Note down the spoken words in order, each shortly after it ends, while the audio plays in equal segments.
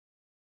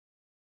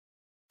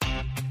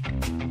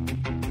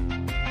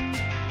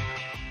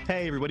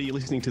Hey everybody, you're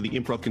listening to the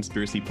Improv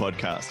Conspiracy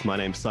Podcast. My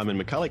name's Simon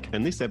McCulloch,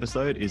 and this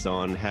episode is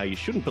on how you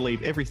shouldn't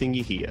believe everything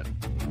you hear.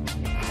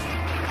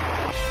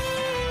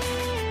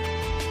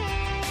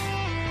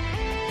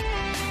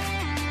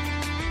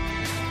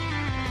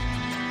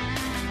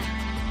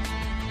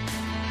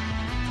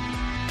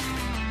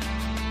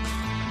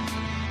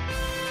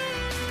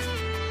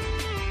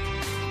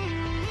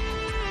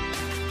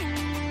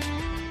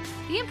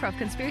 The Improv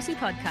Conspiracy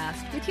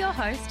Podcast with your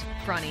host,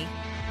 Bronnie.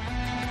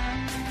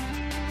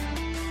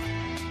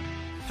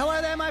 Hello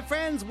there, my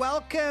friends.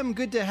 Welcome.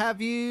 Good to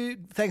have you.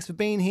 Thanks for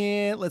being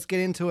here. Let's get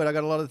into it. I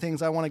got a lot of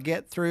things I want to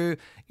get through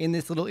in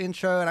this little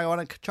intro, and I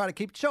want to try to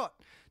keep it short.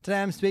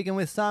 Today I'm speaking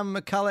with Simon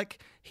McCulloch.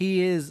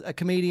 He is a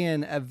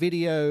comedian, a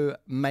video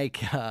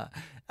maker,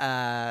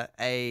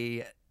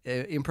 a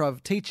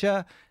improv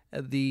teacher,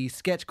 the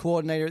sketch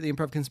coordinator at the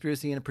Improv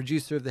Conspiracy, and a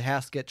producer of the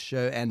House Sketch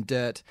Show and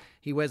Dirt.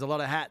 He wears a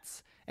lot of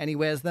hats, and he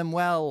wears them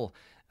well.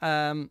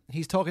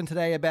 He's talking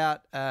today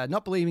about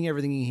not believing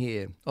everything you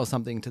hear, or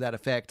something to that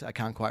effect. I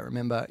can't quite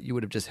remember. You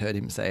would have just heard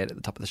him say it at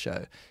the top of the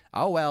show.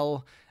 Oh,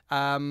 well.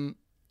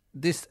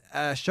 This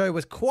show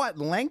was quite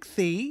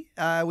lengthy.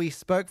 We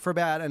spoke for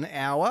about an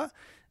hour,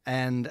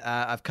 and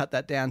I've cut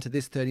that down to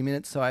this 30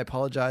 minutes, so I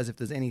apologize if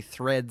there's any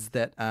threads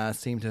that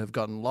seem to have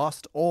gotten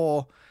lost,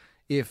 or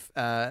if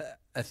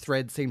a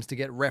thread seems to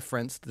get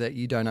referenced that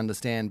you don't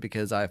understand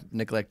because I've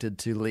neglected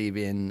to leave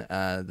in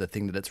the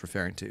thing that it's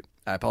referring to.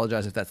 I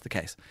apologize if that's the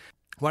case.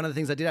 One of the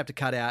things I did have to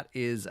cut out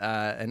is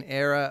an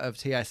era of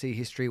TIC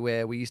history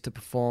where we used to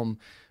perform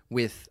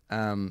with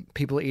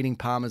people eating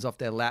Parmas off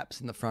their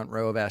laps in the front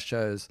row of our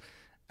shows.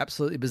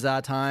 Absolutely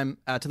bizarre time,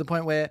 to the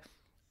point where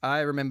I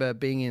remember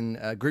being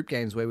in group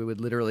games where we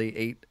would literally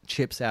eat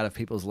chips out of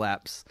people's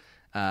laps.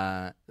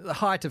 The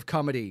height of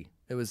comedy.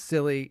 It was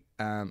silly.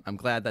 I'm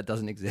glad that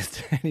doesn't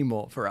exist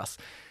anymore for us.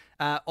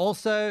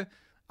 Also,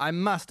 I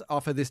must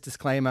offer this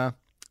disclaimer.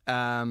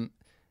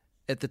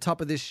 At the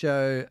top of this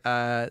show,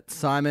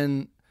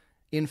 Simon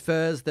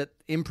infers that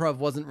improv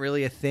wasn't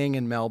really a thing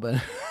in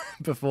Melbourne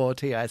before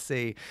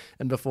TIC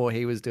and before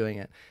he was doing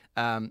it.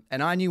 And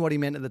I knew what he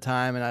meant at the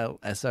time,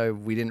 and so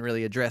we didn't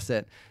really address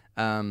it.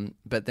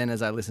 But then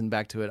as I listened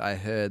back to it, I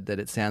heard that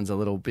it sounds a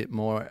little bit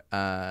more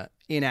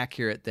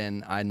inaccurate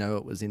than I know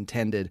it was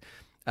intended.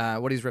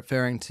 What he's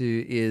referring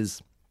to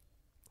is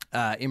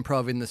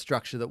improv in the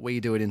structure that we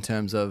do it, in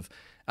terms of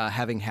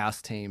having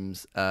house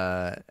teams,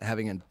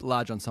 having a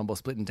large ensemble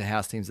split into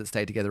house teams that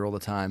stay together all the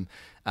time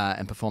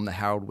and perform the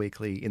Harold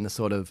Weekly in the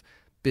sort of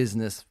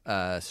business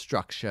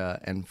structure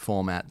and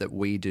format that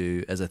we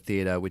do as a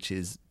theatre, which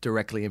is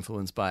directly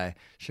influenced by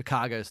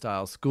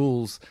Chicago-style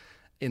schools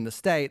in the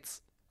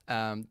States.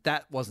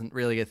 That wasn't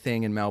really a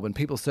thing in Melbourne.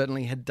 People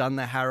certainly had done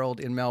the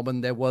Harold in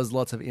Melbourne. There was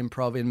lots of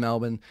improv in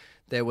Melbourne.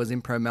 There was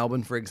Impro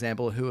Melbourne, for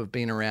example, who have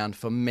been around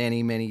for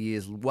many, many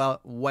years,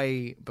 well,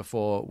 way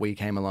before we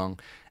came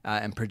along,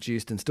 and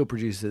produced and still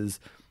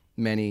produces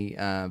many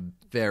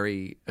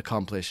very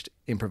accomplished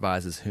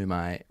improvisers whom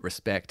I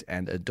respect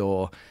and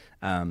adore.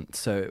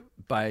 So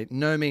by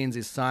no means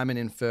is Simon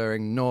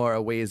inferring, nor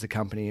are we as a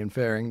company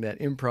inferring, that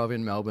improv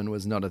in Melbourne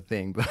was not a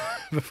thing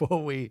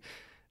before we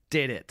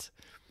did it.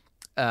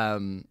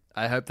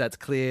 I hope that's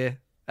clear,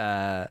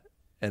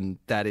 and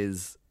that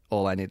is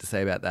all I need to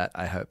say about that,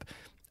 I hope.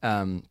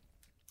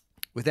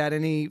 Without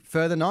any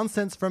further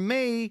nonsense from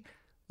me,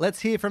 let's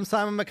hear from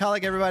Simon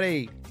McCulloch,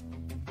 everybody.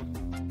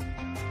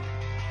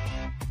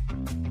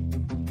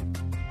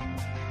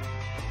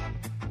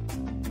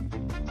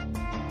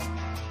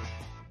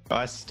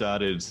 I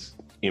started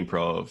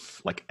improv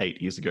like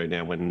 8 years ago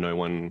now,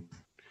 when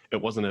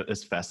it wasn't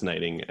as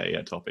fascinating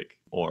a topic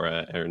or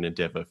an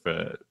endeavour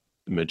for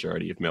the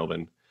majority of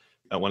Melbourne.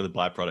 One of the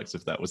byproducts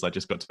of that was I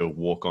just got to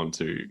walk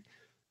onto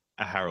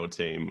a Harold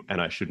team, and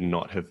I should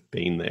not have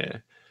been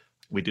there.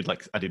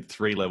 I did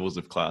 3 levels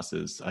of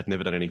classes. I'd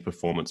never done any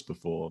performance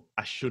before.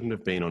 I shouldn't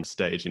have been on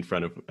stage in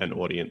front of an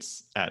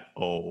audience at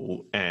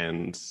all.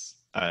 And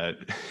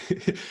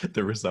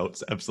the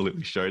results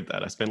absolutely showed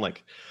that. I spent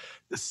like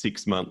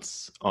 6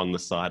 months on the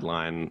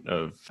sideline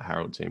of a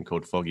Harold team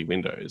called Foggy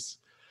Windows,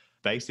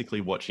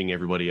 basically watching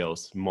everybody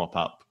else mop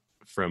up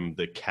from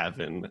the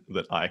cavern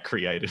that I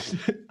created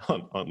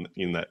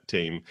in that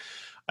team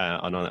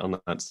on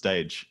that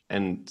stage.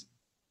 And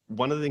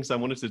one of the things I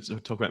wanted to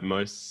talk about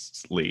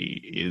mostly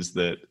is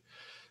that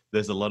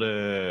there's a lot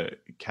of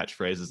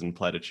catchphrases and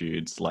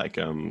platitudes like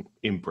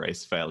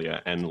embrace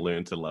failure and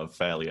learn to love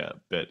failure.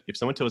 But if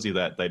someone tells you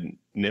that, they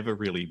never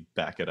really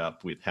back it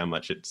up with how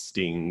much it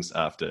stings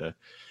after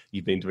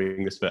you've been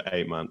doing this for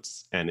 8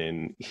 months, and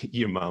then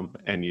your mum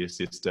and your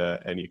sister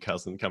and your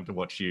cousin come to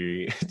watch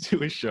you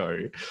do a show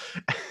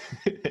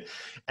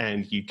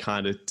and you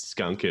kind of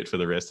skunk it for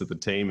the rest of the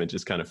team and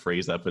just kind of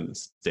freeze up and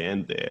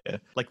stand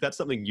there. Like, that's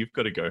something you've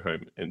got to go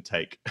home and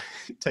take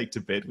to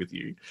bed with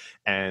you,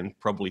 and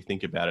probably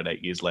think about it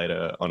 8 years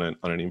later on an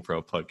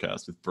improv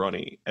podcast with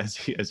Bronnie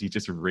as you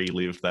just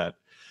relive that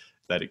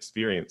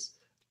experience.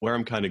 Where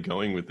I'm kind of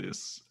going with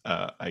this,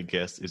 I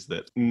guess, is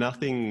that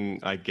nothing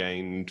I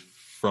gained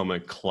from a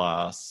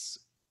class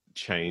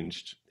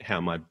changed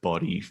how my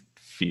body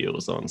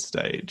feels on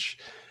stage.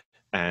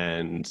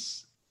 And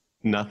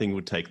nothing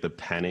would take the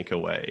panic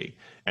away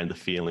and the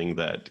feeling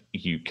that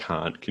you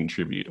can't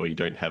contribute or you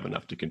don't have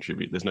enough to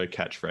contribute. There's no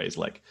catchphrase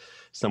like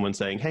someone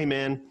saying, hey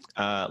man,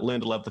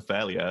 learn to love the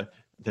failure.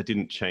 That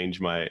didn't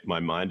change my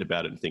mind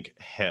about it and think,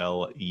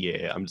 hell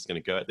yeah, I'm just going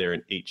to go out there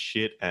and eat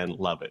shit and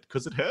love it.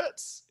 Because it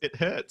hurts. It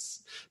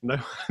hurts. No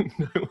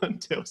one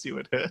tells you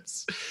it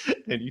hurts.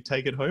 And you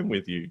take it home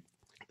with you.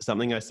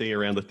 Something I see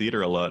around the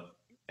theatre a lot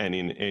and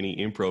in any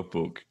improv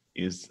book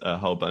is a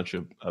whole bunch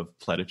of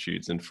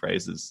platitudes and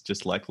phrases,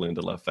 just like learn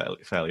to love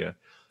failure.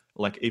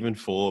 Like even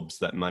Forbes,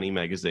 that money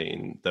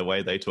magazine, the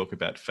way they talk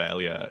about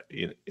failure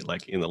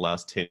in the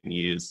last 10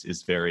 years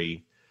is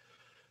very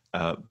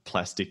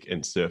plastic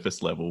and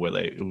surface level, where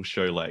they will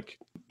show like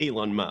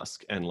Elon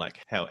Musk and like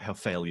how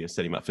failure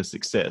set him up for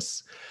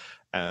success.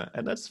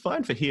 And that's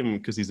fine for him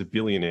because he's a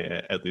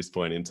billionaire at this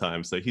point in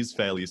time. So his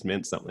failures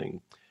meant something.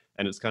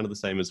 And it's kind of the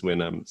same as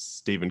when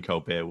Stephen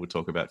Colbert will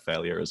talk about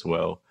failure as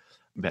well,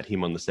 about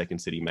him on the Second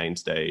City main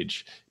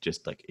stage,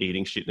 just like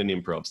eating shit in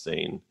an improv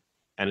scene.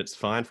 And it's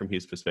fine from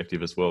his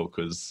perspective as well,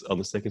 because on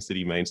the Second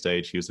City main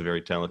stage, he was a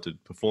very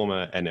talented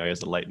performer and now he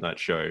has a late night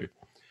show.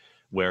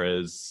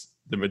 Whereas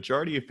the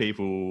majority of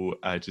people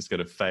are just going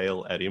to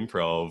fail at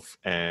improv,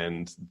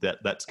 and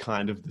that's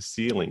kind of the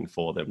ceiling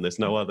for them. There's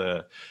no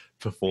other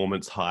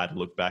performance high to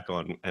look back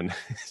on and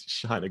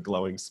shine a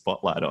glowing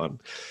spotlight on.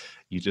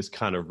 You just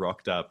kind of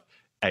rocked up,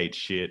 ate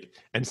shit.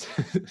 And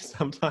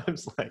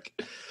sometimes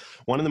like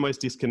one of the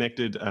most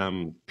disconnected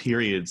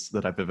periods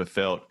that I've ever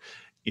felt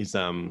is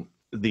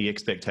the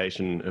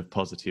expectation of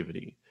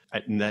positivity.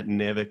 And that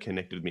never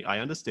connected with me. I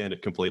understand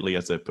it completely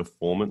as a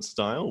performance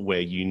style where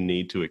you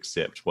need to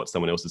accept what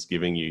someone else is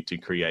giving you to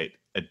create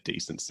a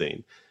decent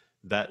scene.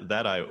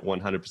 That I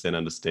 100%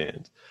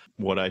 understand.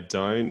 What I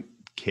don't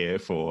care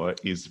for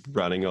is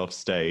running off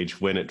stage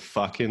when it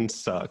fucking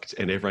sucked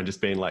and everyone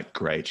just being like,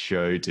 great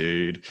show,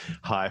 dude,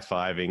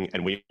 high-fiving.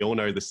 And we all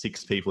know the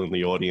 6 people in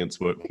the audience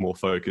were more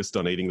focused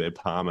on eating their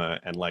Parma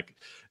and like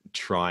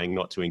trying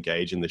not to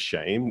engage in the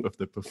shame of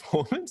the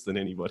performance than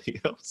anybody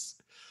else.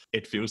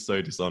 It feels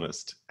so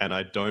dishonest, and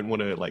I don't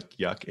want to like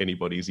yuck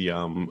anybody's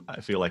yum. I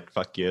feel like,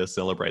 fuck yeah,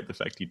 celebrate the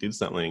fact you did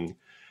something.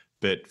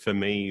 But for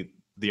me,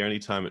 the only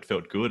time it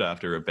felt good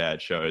after a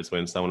bad show is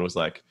when someone was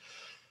like,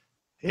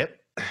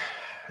 yep,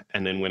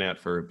 and then went out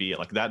for a beer.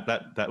 Like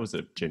that was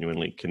a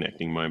genuinely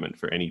connecting moment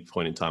for any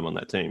point in time on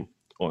that team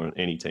or on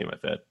any team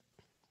I've had.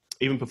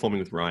 Even performing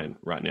with Ryan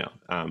right now,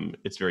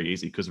 it's very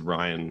easy because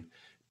Ryan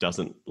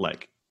doesn't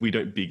like, we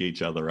don't big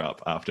each other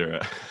up after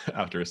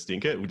a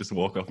stinker. We just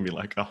walk off and be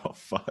like, oh,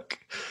 fuck,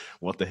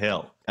 what the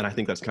hell? And I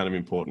think that's kind of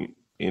important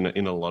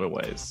in a lot of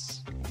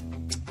ways.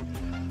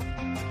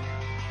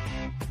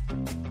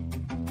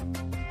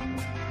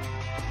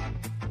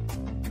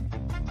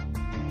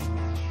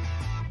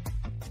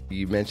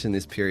 You mentioned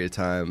this period of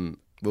time.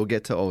 We'll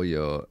get to all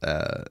your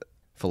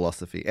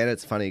philosophy. And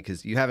it's funny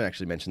because you haven't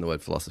actually mentioned the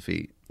word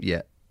philosophy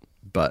yet.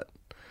 But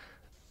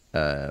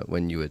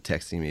when you were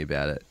texting me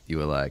about it, you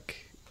were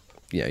like,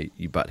 you know,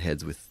 you butt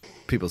heads with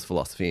people's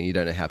philosophy and you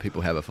don't know how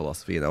people have a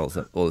philosophy and all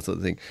this sort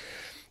of thing.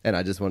 And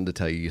I just wanted to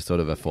tell you, you sort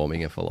of are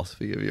forming a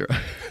philosophy of your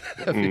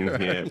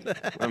own. Yeah,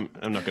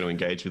 I'm not going to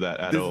engage with that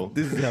at all.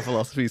 This is how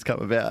philosophies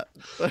come about.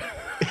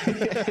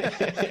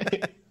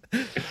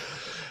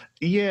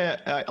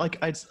 Yeah,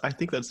 I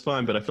think that's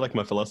fine, but I feel like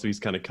my philosophies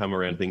kind of come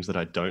around things that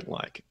I don't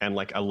like. And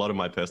like a lot of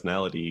my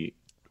personality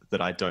that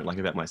I don't like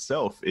about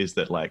myself is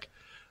that like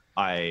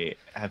I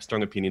have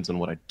strong opinions on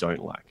what I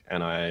don't like.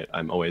 And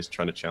I'm always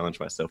trying to challenge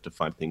myself to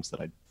find things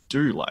that I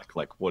do like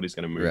what is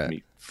going to move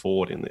me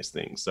forward in this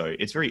thing. So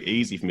it's very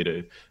easy for me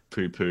to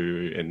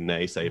poo-poo and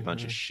naysay a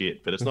bunch of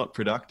shit, but it's not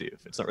productive.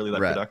 It's not really that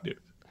productive.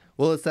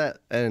 Well, it's that,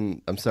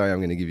 and I'm sorry, I'm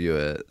going to give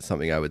you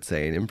something I would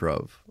say in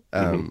improv.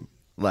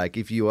 Like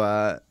if you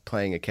are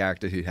playing a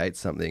character who hates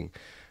something,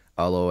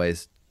 I'll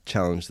always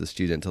challenge the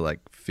student to like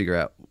figure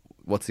out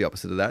what's the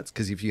opposite of that.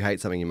 Because if you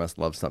hate something, you must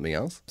love something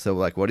else. So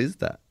like, what is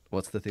that?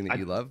 What's the thing that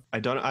you love? I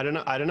don't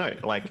know.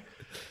 Like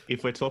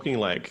if we're talking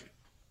like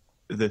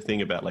the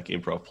thing about like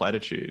improv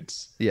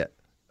platitudes. Yeah.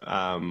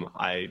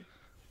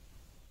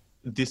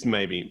 This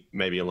may be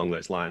along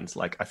those lines.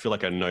 Like I feel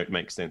like a note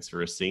makes sense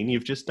for a scene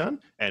you've just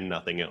done and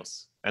nothing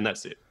else. And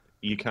that's it.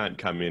 You can't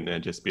come in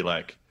and just be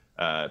like,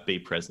 be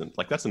present.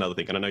 Like that's another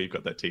thing. And I know you've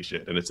got that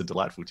t-shirt and it's a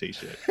delightful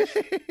t-shirt,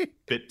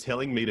 but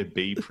telling me to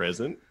be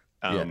present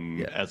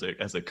as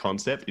a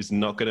concept is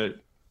not going to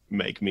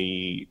make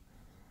me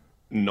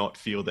not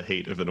feel the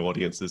heat of an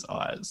audience's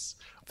eyes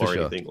or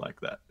anything like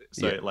that.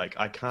 So like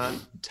I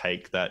can't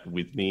take that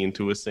with me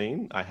into a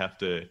scene. I have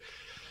to,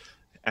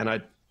 and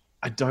I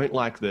don't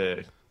like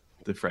the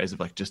phrase of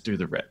like, just do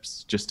the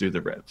reps, just do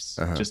the reps,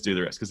 just do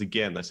the reps. Because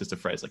again, that's just a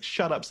phrase like,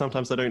 shut up.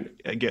 Sometimes I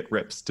don't get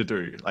reps to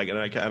do like, and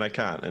I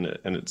can't,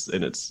 and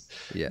it's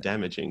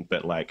damaging.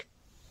 But like,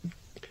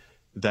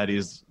 that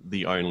is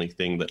the only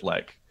thing that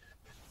like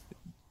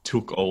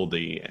took all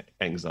the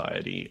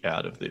anxiety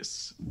out of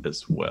this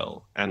as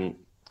well. And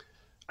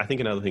I think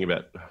another thing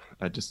about,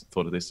 I just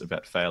thought of this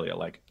about failure.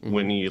 Like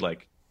when you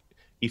like,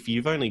 if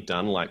you've only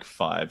done like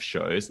 5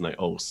 shows and they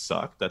all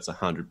suck, that's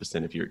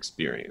 100% of your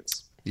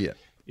experience. Yeah.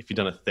 If you've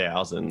done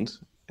 1,000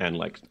 and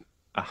like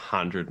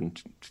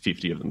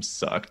 150 of them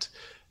sucked,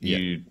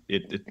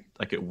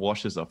 it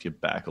washes off your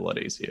back a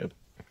lot easier.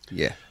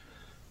 Yeah.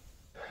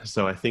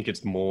 So I think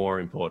it's more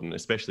important,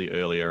 especially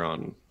earlier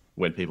on,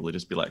 when people would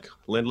just be like,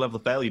 level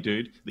of failure,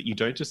 dude, that you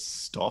don't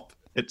just stop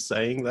at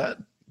saying that.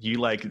 You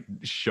like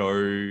show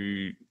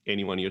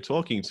anyone you're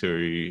talking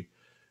to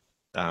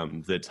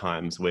the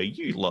times where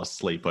you lost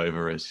sleep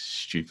over a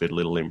stupid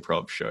little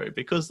improv show,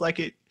 because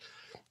like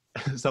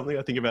something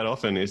I think about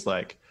often is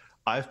like,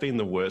 I've been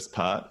the worst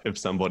part of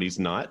somebody's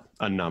night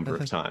a number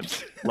of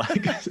times.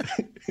 Like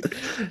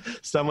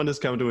someone has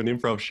come to an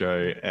improv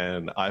show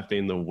and I've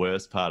been the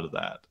worst part of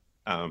that.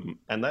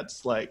 And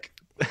that's like,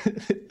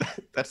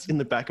 that's in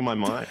the back of my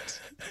mind.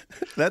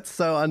 That's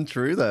so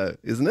untrue though,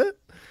 isn't it?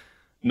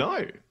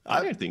 No,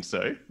 I don't think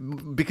so.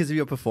 Because of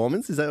your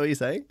performance? Is that what you're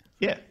saying?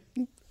 Yeah.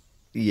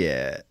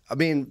 Yeah. I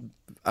mean,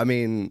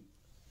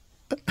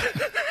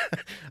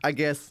 I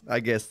guess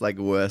like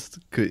worst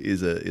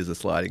is a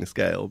sliding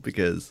scale,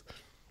 because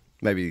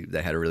maybe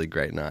they had a really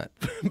great night.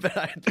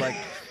 But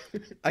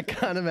I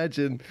can't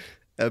imagine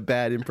a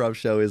bad improv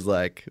show is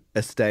like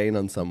a stain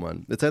on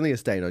someone. It's only a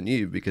stain on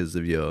you because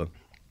of your...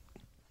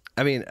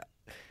 I mean,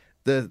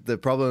 the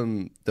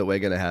problem that we're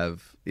going to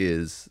have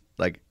is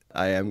like,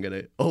 I am going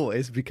to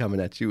always be coming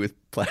at you with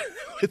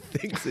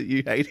things that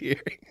you hate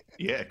hearing.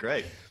 Yeah,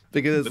 great.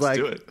 Because it's Let's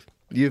like,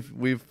 do it.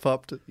 we've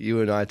popped you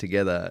and I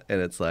together,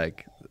 and it's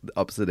like the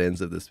opposite ends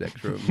of the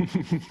spectrum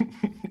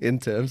in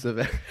terms of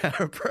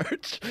our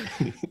approach,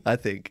 I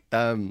think.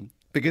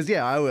 Because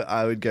yeah,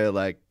 I would go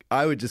like,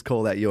 I would just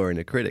call that your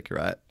inner critic,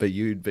 right? But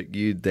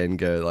you'd then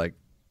go like,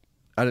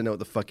 I don't know what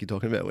the fuck you're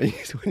talking about when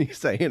you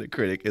say inner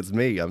critic. It's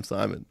me. I'm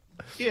Simon.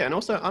 Yeah, and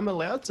also I'm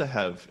allowed to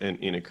have an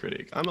inner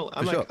critic. I'm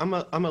sure.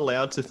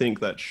 allowed to think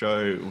that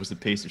show was a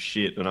piece of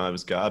shit and I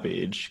was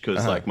garbage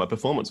because like my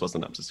performance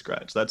wasn't up to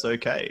scratch. That's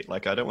okay.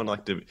 Like I don't want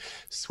like to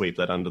sweep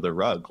that under the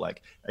rug.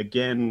 Like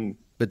again.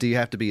 But do you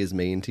have to be as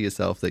mean to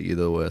yourself that you're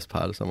the worst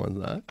part of someone's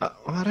night?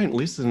 I don't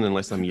listen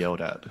unless I'm yelled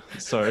at.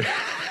 So.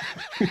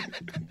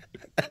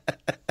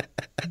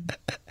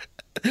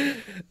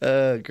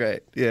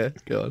 Great. Yeah,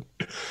 go on.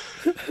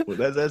 Well,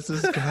 that's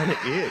just kind of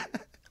it.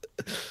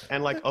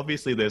 And like,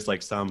 obviously there's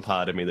like some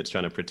part of me that's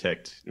trying to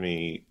protect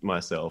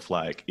myself.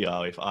 Like, you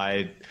know,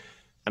 and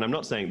I'm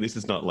not saying this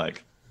is not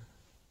like,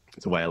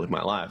 it's the way I live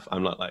my life.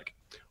 I'm not like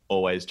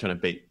always trying to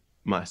beat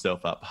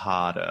myself up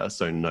harder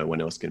so no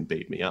one else can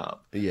beat me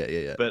up.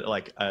 Yeah. But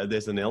like,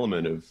 there's an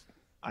element of,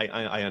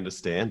 I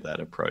understand that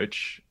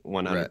approach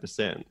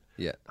 100%. Right.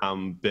 Yeah.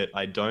 But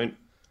I don't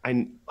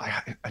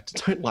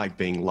like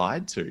being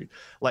lied to.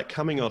 Like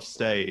coming off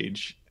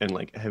stage and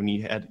like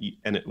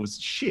and it was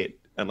shit.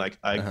 And like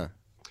I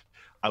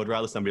would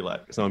rather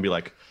someone be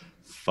like,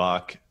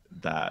 fuck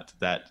that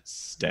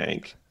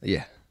stank.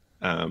 Yeah.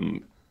 Oh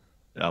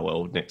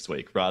well, next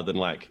week, rather than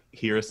like,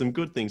 here are some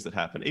good things that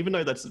happen, even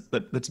though that's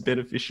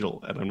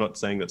beneficial. And I'm not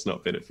saying that's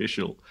not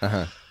beneficial.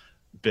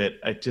 But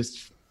I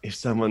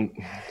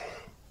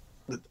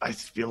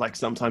feel like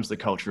sometimes the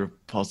culture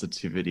of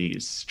positivity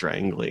is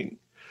strangling.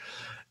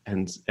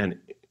 And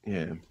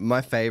yeah. My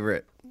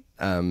favorite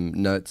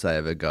notes I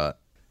ever got,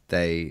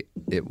 I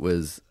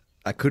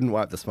couldn't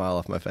wipe the smile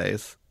off my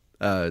face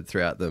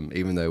throughout them,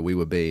 even though we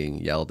were being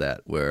yelled at,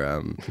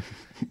 where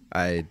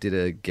I did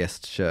a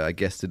guest show. I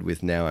guested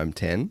with Now I'm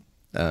 10.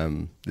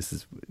 This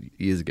is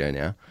years ago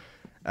now.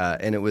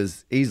 And it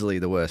was easily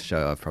the worst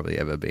show I've probably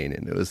ever been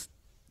in. It was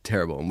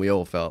terrible, and we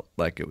all felt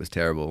like it was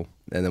terrible.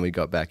 And then we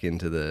got back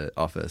into the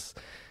office,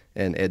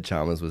 and Ed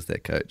Chalmers was their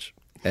coach.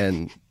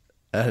 And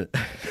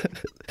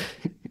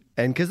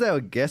because I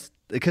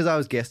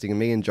was guesting and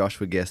me and Josh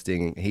were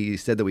guesting, he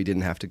said that we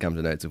didn't have to come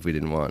to notes if we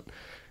didn't want,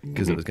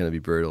 because it was going to be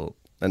brutal.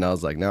 And I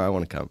was like, no, I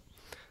want to come.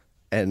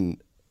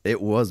 And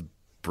it was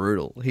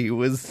brutal. He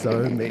was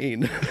so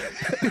mean.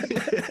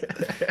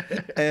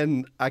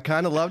 And I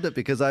kind of loved it,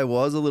 because I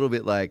was a little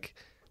bit like,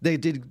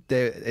 it did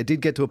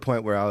get to a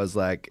point where I was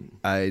like,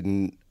 I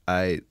don't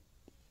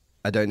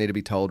need to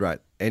be told right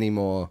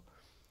anymore.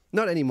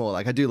 Not anymore.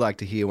 Like, I do like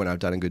to hear when I've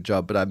done a good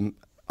job, but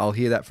I'll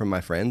hear that from my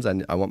friends,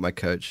 and I want my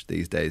coach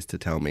these days to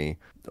tell me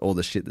all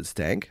the shit that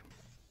stank.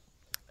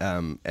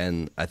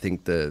 And I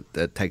think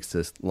that takes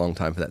a long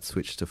time for that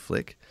switch to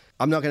flick.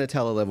 I'm not going to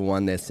tell a level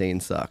 1 their scene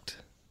sucked,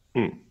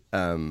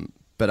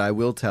 but I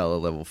will tell a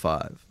level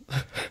 5.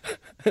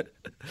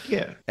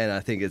 Yeah. And I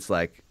think it's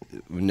like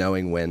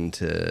knowing when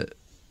to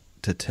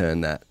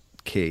turn that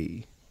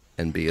key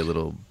and be a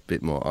little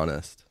bit more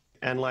honest.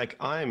 And like,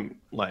 I'm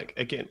like,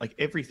 again, like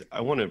everything, I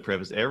want to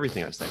preface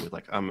everything I say with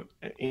like, I'm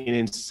an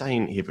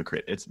insane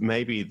hypocrite. It's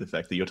maybe the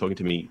fact that you're talking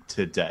to me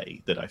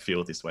today that I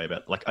feel this way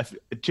about, like,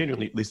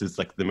 genuinely, this is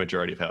like the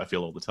majority of how I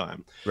feel all the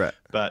time. Right.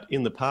 But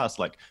in the past,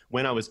 like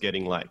when I was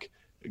getting like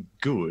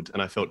good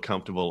and I felt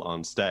comfortable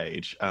on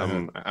stage.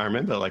 I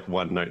remember like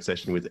one note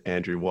session with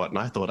Andrew Watt, and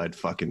I thought I'd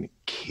fucking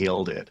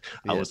killed it.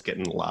 I was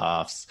getting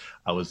laughs.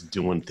 I was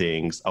doing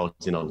things. I was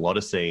in a lot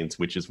of scenes,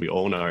 which, as we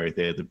all know,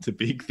 they're the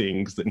big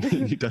things that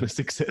mean you've done a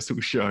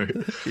successful show.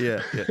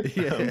 Yeah.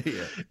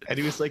 And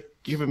he was like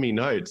giving me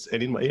notes,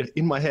 and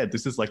in my head,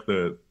 this is like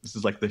the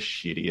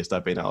shittiest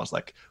I've been. I was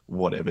like,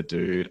 whatever,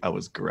 dude. I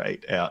was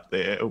great out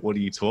there. What are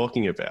you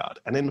talking about?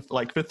 And then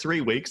like for 3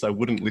 weeks, I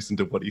wouldn't listen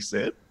to what he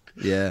said.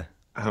 Yeah.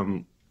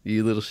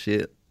 You little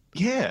shit.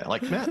 Yeah,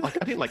 like Matt, like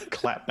I didn't like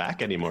clap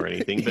back at him or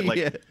anything, but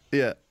like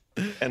yeah.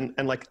 And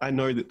like I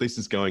know that this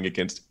is going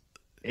against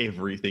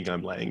everything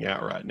I'm laying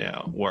out right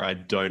now, where I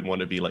don't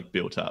want to be like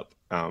built up.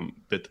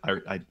 But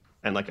I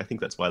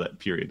think that's why that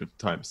period of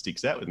time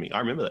sticks out with me. I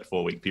remember that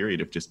 4-week period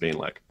of just being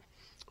like,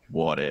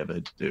 whatever,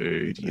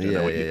 dude, you don't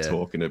know what you're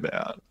talking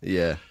about.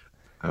 Yeah.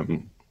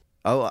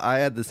 I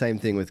had the same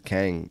thing with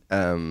Kang.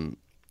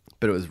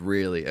 But it was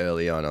really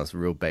early on. I was a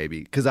real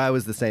baby. Because I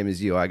was the same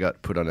as you. I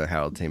got put on a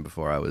Harold team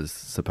before I was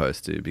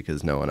supposed to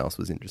because no one else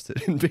was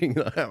interested in being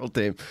on a Harold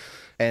team.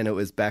 And it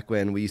was back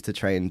when we used to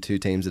train 2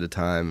 teams at a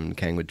time and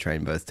Kang would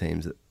train both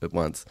teams at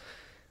once.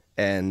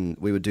 And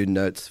we would do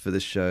notes for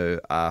the show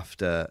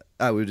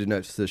we would do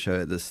notes for the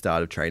show at the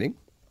start of training.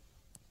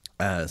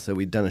 So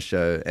we'd done a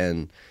show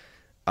and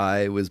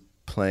I was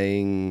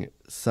playing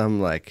some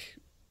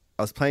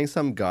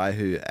guy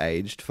who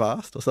aged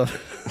fast or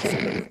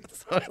something.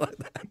 Something like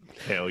that.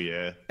 Hell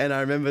yeah. And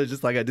I remember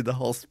just like I did the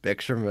whole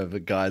spectrum of a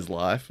guy's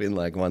life in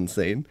like one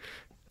scene.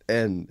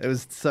 And it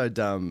was so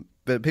dumb.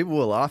 But people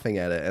were laughing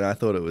at it and I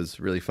thought it was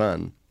really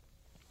fun.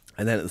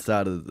 And then at the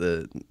start of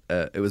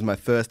it was my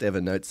first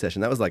ever note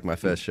session. That was like my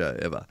first show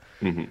ever.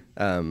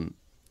 Mm-hmm.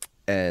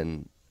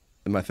 And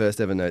my first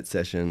ever note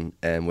session,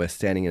 and we're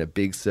standing in a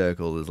big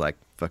circle. There's like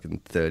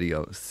fucking 30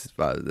 of us,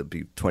 there'll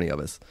be 20 of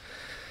us.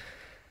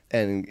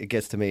 And it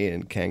gets to me,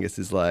 and Kangas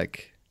is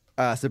like,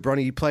 so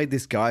Bronny, you played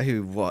this guy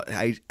who,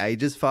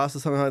 ages fast or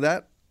something like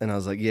that? And I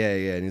was like,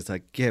 yeah. And he's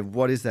like, yeah,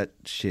 what is that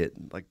shit?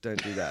 Like,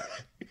 don't do that.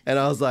 And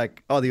I was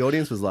like, oh, the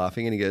audience was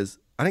laughing. And he goes,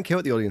 I don't care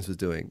what the audience was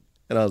doing.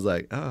 And I was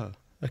like, oh,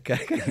 okay.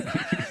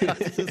 I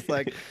was just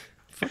like,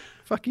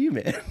 fuck you,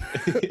 man.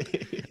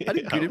 I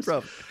did good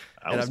improv.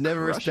 And I've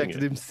never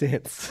respected him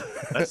since.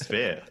 That's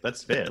fair.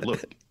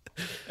 Look,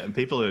 and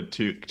people are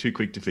too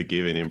quick to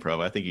forgive in improv.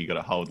 I think you got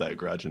to hold that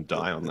grudge and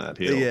die on that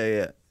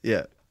hill.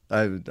 Yeah.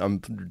 I'm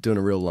doing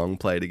a real long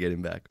play to get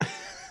him back.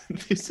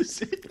 This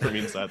is it from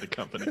inside the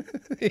company.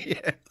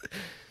 Yeah.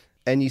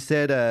 And you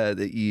said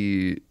that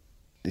you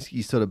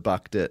sort of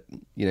bucked it,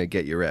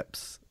 get your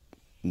reps,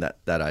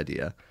 that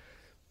idea.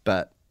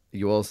 But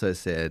you also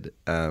said,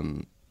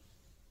 and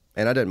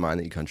I don't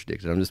mind that you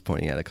contradicted. I'm just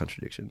pointing out a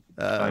contradiction.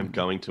 I'm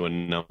going to a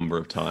number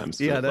of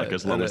times,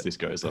 as long as this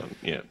goes on.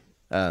 Yeah.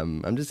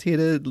 I'm just here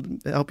to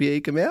help you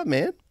eke them out,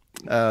 man.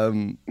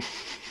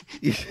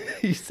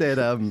 You said,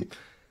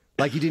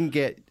 like you didn't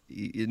get,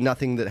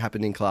 nothing that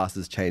happened in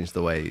classes changed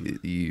the way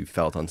you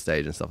felt on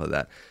stage and stuff like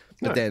that.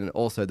 But then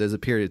also there's a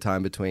period of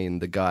time between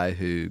the guy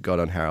who got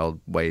on Harold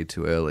way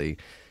too early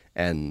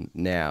and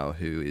now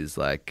who is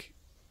like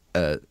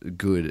a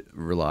good,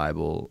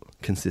 reliable,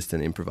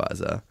 consistent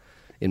improviser,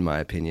 in my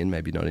opinion,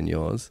 maybe not in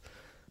yours.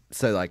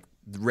 So like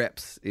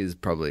reps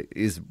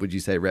would you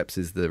say reps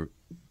is the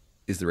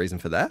reason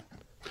for that?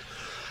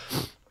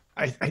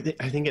 I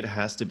think it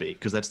has to be,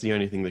 because that's the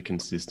only thing that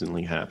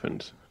consistently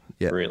happened,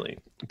 really.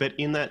 But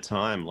in that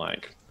time,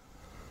 like,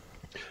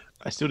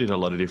 I still did a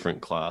lot of different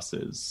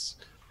classes,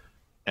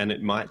 and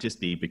it might just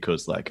be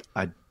because, like,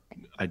 I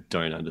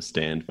don't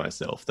understand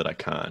myself, that I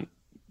can't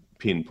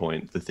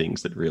pinpoint the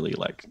things that really,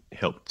 like,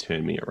 help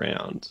turn me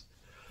around.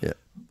 Yeah.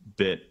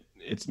 But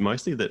it's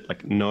mostly that,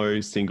 like,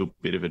 no single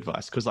bit of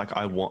advice, because, like,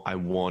 I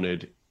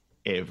wanted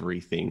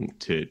everything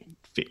to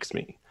fix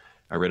me.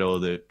 I read all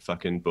the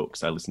fucking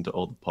books. I listened to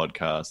all the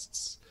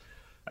podcasts.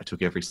 I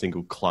took every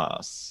single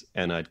class,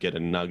 and I'd get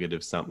a nugget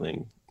of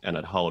something and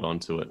I'd hold on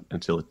to it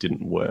until it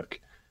didn't work.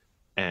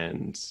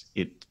 And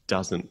it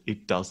doesn't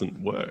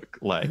work.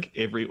 Like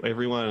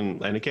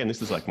everyone, and again,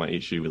 this is like my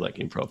issue with like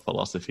improv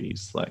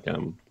philosophies. Like,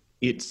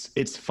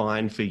 it's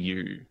fine for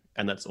you,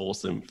 and that's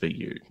awesome for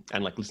you.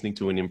 And like listening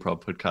to an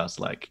improv podcast,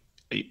 like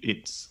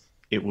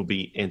it will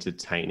be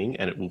entertaining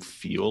and it will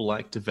feel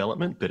like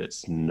development, but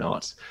it's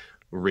not.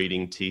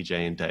 Reading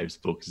TJ and Dave's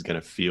book is going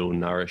to feel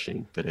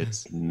nourishing, but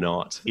it's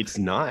not. It's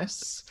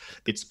nice,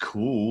 it's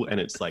cool, and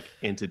it's like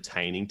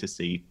entertaining to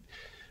see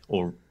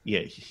or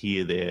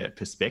hear their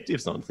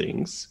perspectives on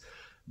things.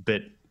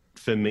 But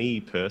for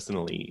me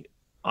personally,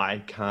 I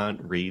can't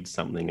read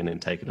something and then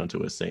take it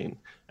onto a scene.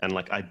 And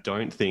like, I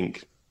don't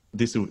think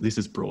this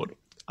is broad.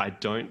 I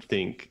don't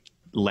think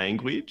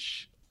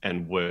language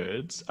and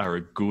words are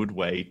a good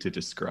way to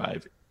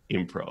describe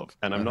improv.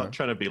 And I'm not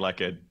trying to be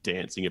like a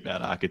dancing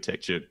about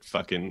architecture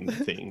fucking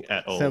thing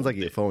at all. Sounds like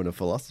you're falling to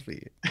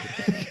philosophy.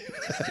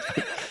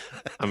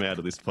 I'm out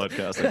of this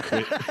podcast. I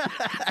quit.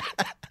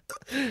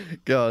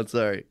 Go on,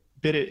 sorry.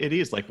 But it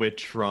is like we're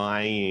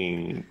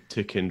trying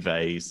to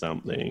convey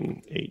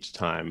something each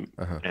time,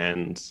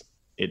 and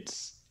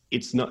it's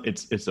it's not,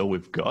 it's all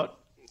we've got.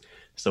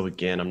 So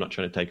again, I'm not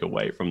trying to take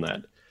away from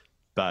that,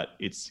 but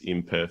it's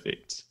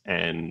imperfect.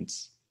 And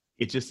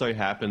it just so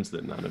happens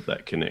that none of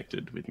that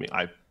connected with me.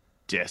 I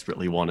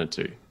desperately wanted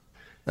to.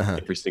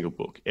 Every single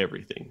book,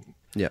 everything.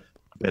 Yeah.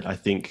 But I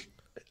think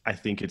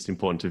it's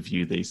important to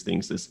view these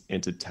things as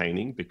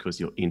entertaining because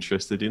you're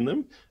interested in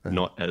them,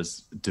 not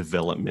as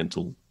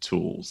developmental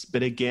tools.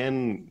 But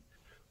again,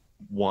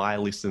 why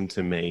listen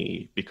to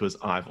me? Because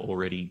I've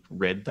already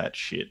read that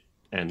shit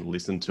and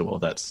listened to all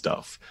that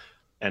stuff.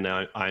 And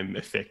I'm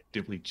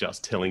effectively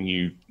just telling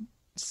you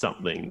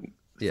something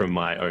from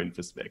my own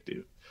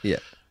perspective. Yeah.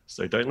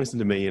 So don't listen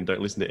to me and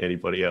don't listen to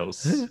anybody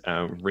else.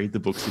 Read the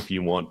books if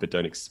you want, but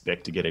don't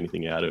expect to get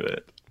anything out of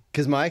it.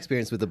 Because my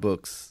experience with the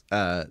books,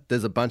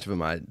 there's a bunch of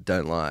them I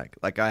don't like.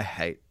 Like, I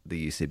hate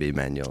the UCB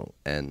manual,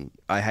 and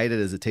I hate it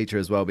as a teacher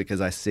as well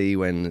because I see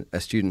when a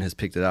student has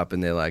picked it up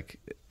and they're like,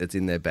 it's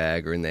in their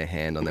bag or in their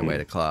hand on their way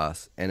to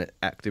class, and it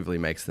actively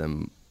makes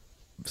them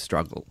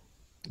struggle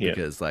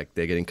because, like,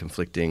 they're getting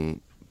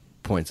conflicting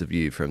points of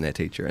view from their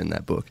teacher in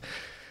that book.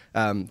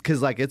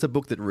 Because, like, it's a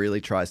book that really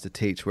tries to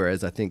teach,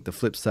 whereas I think the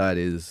flip side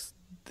is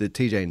the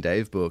TJ and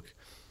Dave book,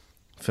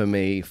 for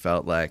me,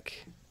 felt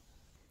like...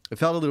 It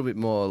felt a little bit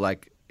more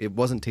like it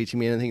wasn't teaching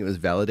me anything. It was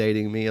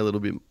validating me a little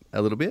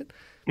bit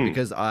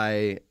because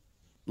I,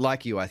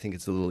 like you, I think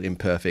it's a little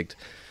imperfect.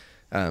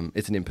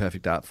 It's an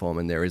imperfect art form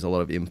and there is a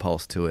lot of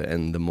impulse to it.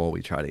 And the more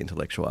we try to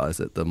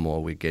intellectualize it, the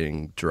more we're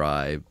getting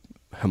dry,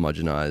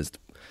 homogenized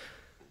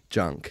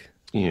junk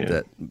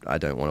that I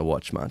don't want to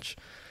watch much.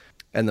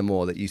 And the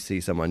more that you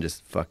see someone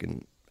just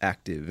fucking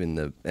active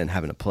and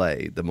having a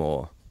play, the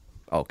more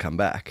I'll come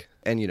back.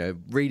 And, you know,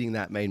 reading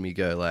that made me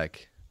go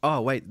like, oh,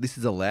 wait, this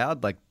is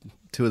allowed? Like,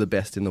 two of the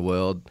best in the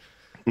world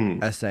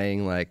are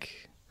saying,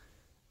 like,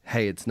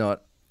 hey, it's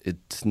not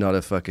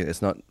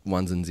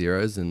ones and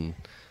zeros and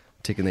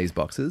ticking these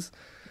boxes.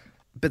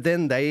 But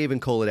then they even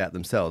call it out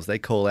themselves. They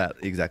call out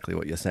exactly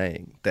what you're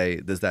saying.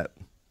 There's that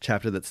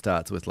chapter that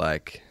starts with,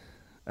 like,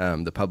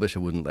 the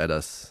publisher wouldn't let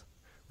us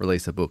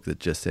release a book that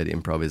just said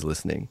improv is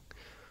listening.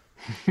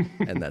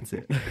 And that's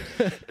it.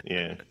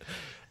 Yeah.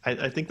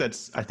 I think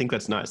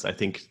that's nice. I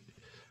think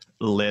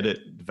let it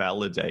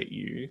validate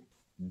you.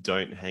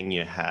 Don't hang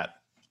your hat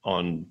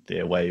on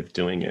their way of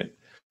doing it.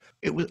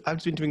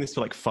 I've been doing this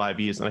for like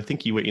 5 years, and I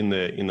think you were in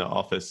the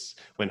office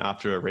when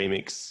after a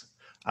remix,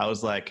 I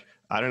was like,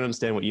 I don't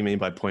understand what you mean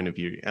by point of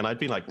view. And I'd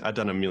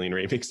done a million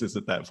remixes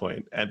at that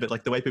point. But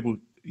like the way people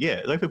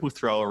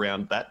throw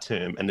around that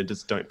term and then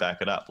just don't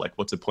back it up. Like,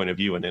 what's a point of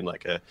view? And then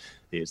like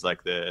here's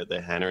like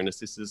the Hannah and her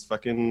sister's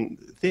fucking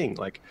thing.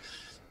 Like,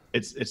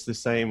 it's the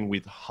same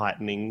with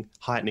heightening.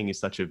 Heightening is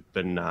such a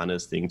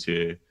bananas thing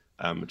to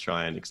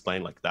try and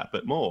explain like that,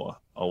 but more.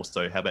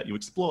 Also, how about you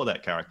explore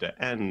that character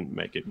and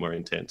make it more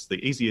intense? The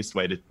easiest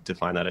way to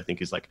define that, I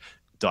think, is like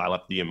dial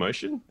up the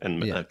emotion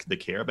and the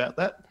care about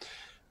that.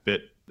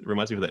 But it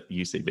reminds me of that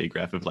UCB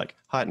graph of like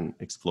heighten,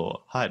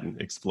 explore, heighten,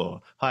 explore,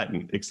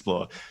 heighten,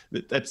 explore.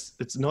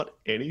 It's not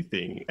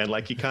anything. And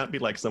like you can't be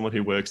like someone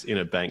who works in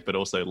a bank but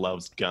also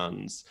loves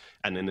guns,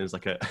 and then there's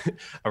like a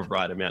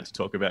right amount to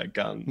talk about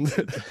guns.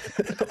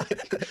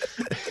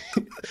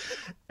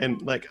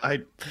 And like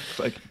I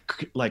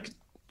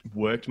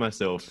worked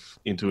myself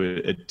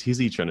into a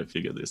tizzy trying to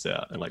figure this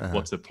out. And like,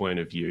 what's a point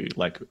of view?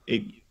 Like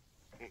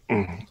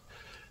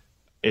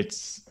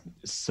it's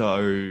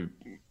so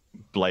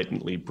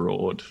blatantly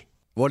broad.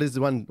 What is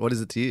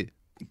it to you?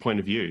 Point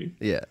of view?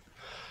 Yeah.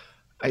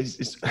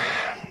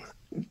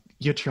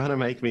 You're trying to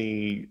make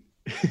me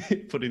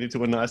put it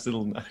into a nice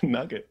little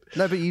nugget.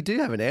 No, but you do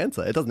have an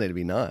answer. It doesn't need to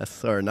be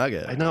nice or a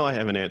nugget. I know I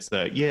have an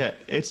answer. Yeah,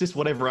 it's just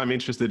whatever I'm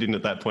interested in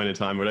at that point in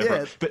time, whatever.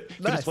 Yeah, but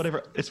nice.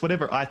 It's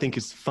whatever I think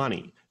is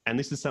funny. And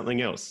this is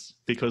something else,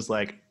 because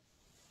like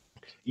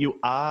you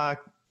are,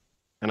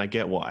 and I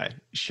get why,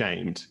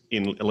 shamed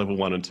in level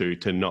 1 and 2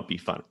 to not be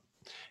funny.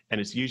 And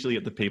it's usually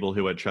at the people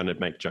who are trying to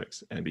make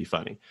jokes and be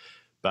funny.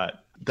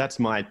 But that's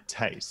my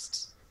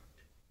taste.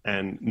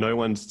 And no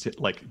one's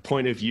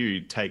point of view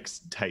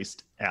takes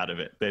taste out of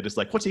it. They're just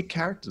like, what's your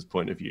character's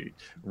point of view?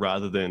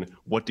 Rather than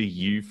what do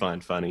you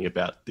find funny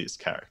about this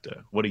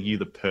character? What are you,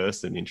 the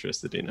person,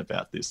 interested in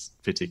about this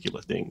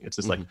particular thing? It's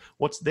just like,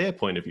 what's their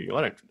point of view?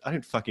 I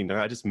don't fucking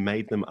know. I just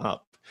made them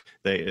up.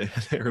 They're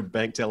a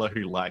bank teller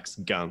who likes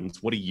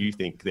guns. What do you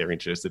think they're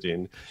interested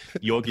in?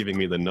 You're giving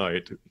me the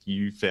note.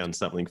 You found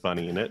something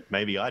funny in it.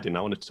 Maybe I didn't.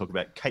 I wanted to talk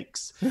about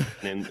cakes.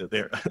 And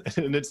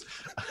it's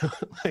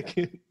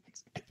like,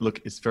 look,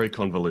 it's very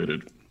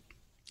convoluted.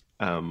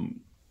 And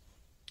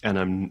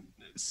I'm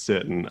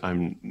certain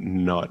I'm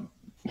not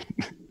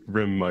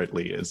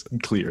remotely as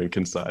clear and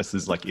concise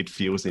as like it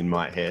feels in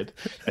my head.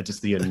 And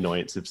just the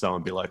annoyance of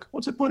someone be like,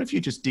 what's the point of view?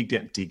 Just dig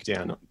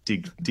down.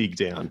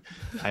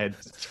 I had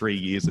 3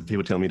 years of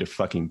people telling me to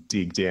fucking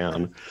dig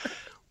down.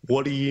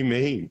 What do you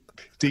mean?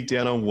 Dig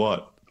down on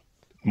what?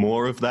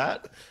 More of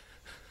that?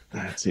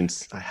 I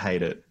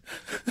hate it.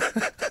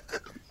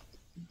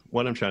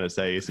 what I'm trying to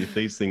say is if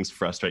these things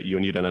frustrate you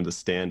and you don't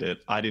understand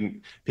it,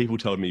 people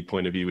told me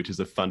point of view, which is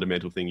a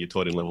fundamental thing you're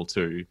taught in level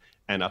 2.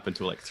 And up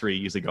until like 3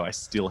 years ago, I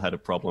still had a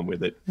problem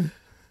with it.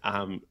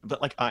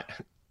 But like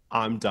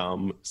I'm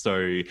dumb.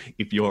 So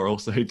if you're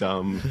also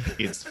dumb,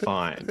 it's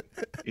fine.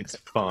 It's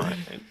fine.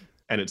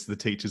 And it's the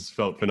teacher's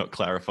fault for not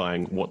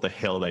clarifying what the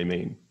hell they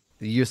mean.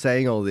 You're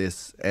saying all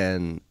this,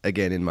 and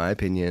again, in my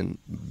opinion,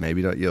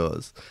 maybe not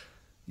yours,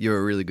 you're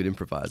a really good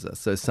improviser.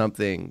 So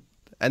something,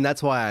 and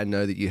that's why I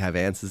know that you have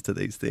answers to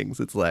these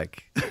things. It's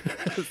like,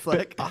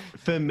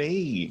 for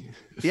me,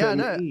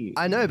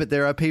 I know, but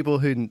there are people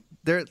who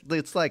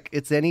it's like,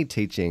 it's any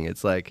teaching.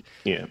 It's like,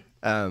 yeah.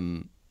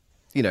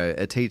 You know,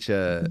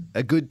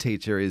 a good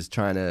teacher is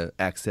trying to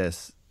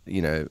access,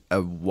 you know,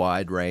 a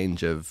wide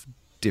range of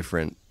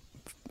different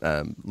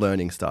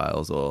learning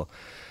styles or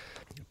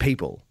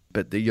people.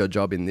 But your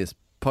job in this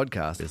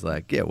podcast is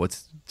like, yeah, what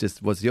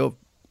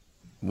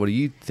do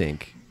you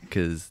think?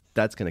 Because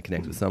that's going to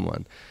connect with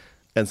someone.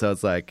 And so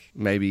it's like,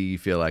 maybe you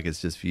feel like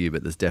it's just for you,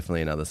 but there's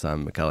definitely another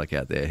Simon McCulloch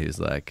out there who's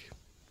like,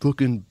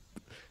 fucking,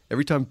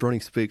 every time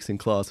Bronny speaks in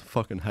class, I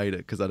fucking hate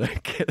it because I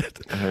don't get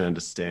it. I don't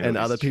understand. And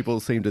other people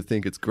seem to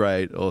think it's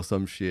great or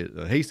some shit.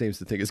 He seems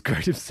to think it's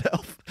great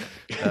himself.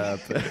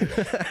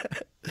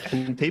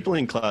 And people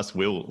in class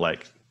will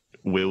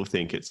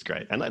think it's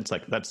great, and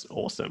that's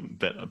awesome.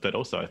 But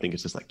also, I think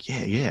it's just like,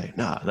 hell yeah,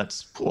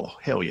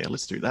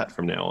 let's do that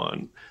from now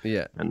on.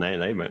 Yeah, and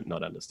they might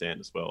not understand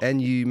as well.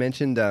 And you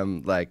mentioned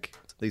like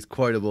these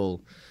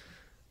quotable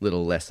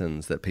little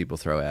lessons that people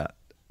throw out.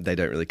 They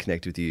don't really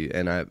connect with you,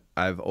 and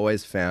I've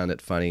always found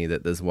it funny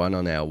that there's one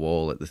on our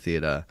wall at the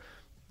theatre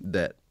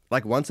that,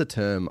 like, once a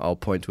term I'll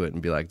point to it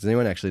and be like, does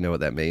anyone actually know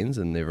what that means?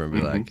 And everyone will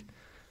be like,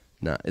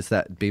 no, it's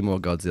that be more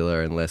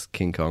Godzilla and less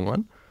King Kong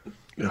one.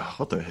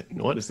 Oh,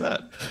 what is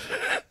that?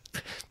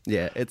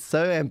 Yeah, it's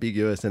so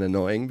ambiguous and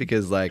annoying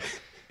because, like,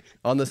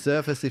 on the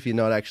surface, if you're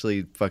not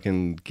actually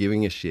fucking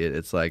giving a shit,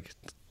 it's like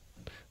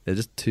they're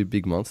just two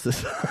big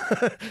monsters.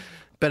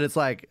 But it's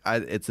like,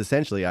 it's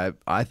essentially,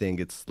 I think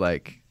it's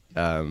like,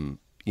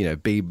 you know,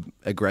 be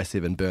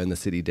aggressive and burn the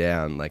city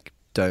down. Like,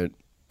 don't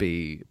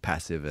be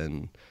passive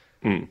and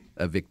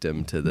a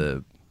victim to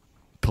the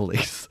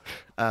police.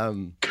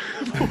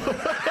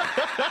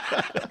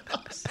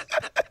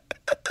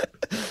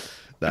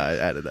 No, I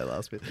added that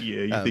last bit.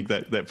 Yeah, you think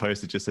that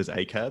poster just says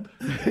ACAB?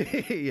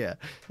 Yeah.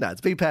 No,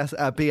 it's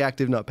be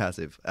active, not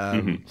passive.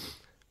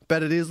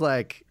 But it is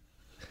like,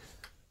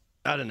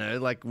 I don't know,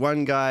 like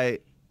one guy,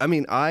 I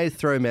mean, I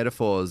throw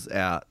metaphors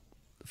out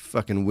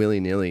fucking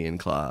willy-nilly in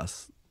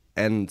class,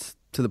 and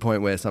to the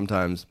point where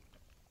sometimes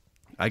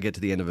I get to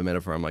the end of a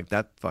metaphor, I'm like,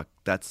 that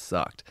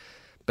sucked.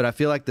 But I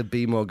feel like the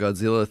Be More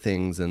Godzilla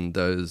things and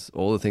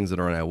all the things that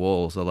are on our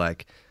walls are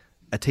like,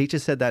 a teacher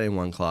said that in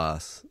one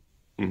class,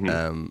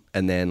 and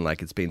then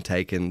like it's been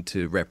taken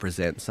to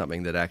represent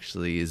something that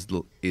actually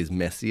is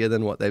messier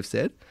than what they've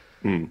said,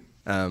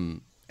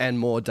 and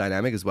more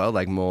dynamic as well,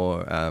 like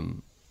more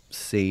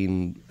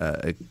scene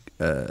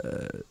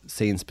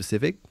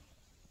specific.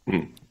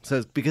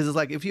 So because it's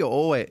like, if you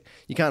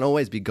can't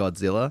always be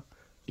Godzilla.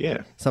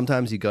 Yeah.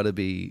 Sometimes you got to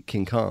be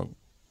King Kong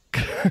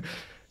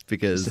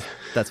because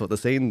that's what the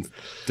scene's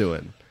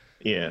doing.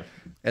 Yeah.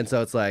 And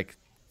so it's like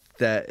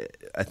that.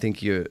 I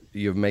think you're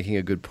making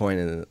a good point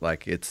in it,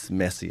 like it's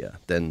messier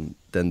than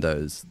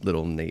those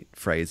little neat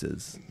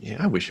phrases. Yeah,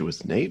 I wish it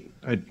was neat.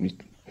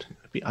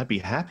 I'd be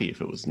happy if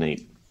it was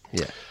neat.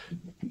 Yeah.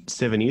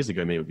 7 years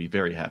ago, maybe would be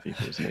very happy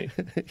if it was neat.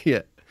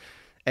 Yeah.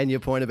 And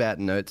your point about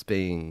notes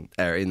being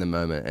in the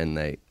moment and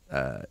they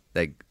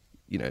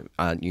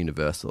aren't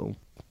universal.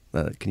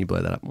 Can you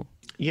blow that up more?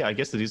 Yeah, I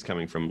guess it is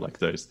coming from like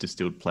those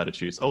distilled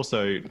platitudes.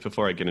 Also,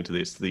 before I get into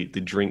this, the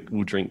drink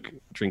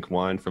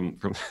wine from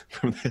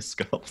their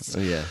skulls.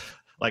 Oh, yeah.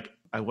 Like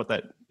what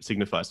that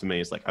signifies for me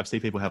is like I've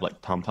seen people have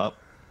like pump up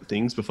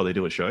things before they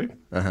do a show.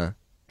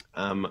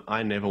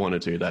 I never want to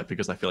do that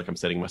because I feel like I'm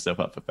setting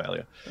myself up for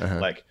failure.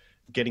 Like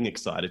getting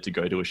excited to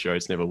go to a show,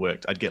 it's never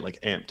worked. I'd get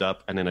like amped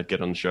up and then I'd get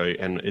on the show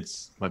and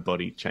my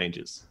body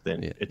changes.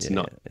 Then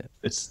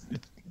it's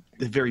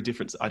they're very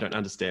different. I don't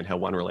understand how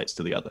one relates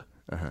to the other.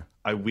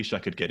 I wish I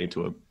could get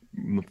into a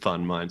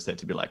fun mindset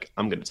to be like,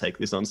 I'm going to take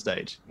this on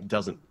stage. It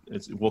doesn't.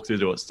 It's walk through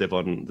the door, step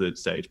on the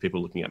stage,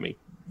 people looking at me.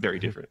 Very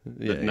different.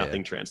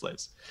 Nothing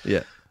translates.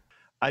 Yeah.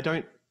 I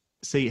don't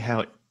see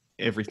how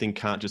everything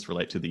can't just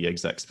relate to the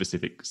exact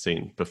specific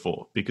scene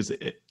before, because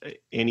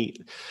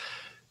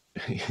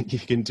you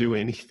can do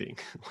anything.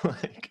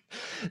 Like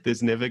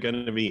there's never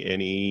going to be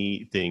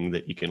anything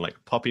that you can like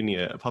pop in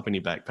your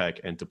backpack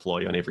and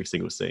deploy on every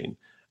single scene,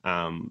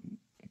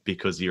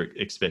 because you're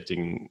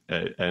expecting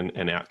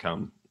an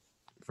outcome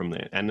from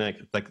there. And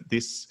like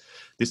this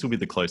will be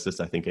the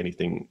closest I think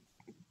anything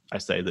I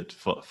say that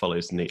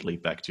follows neatly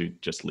back to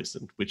just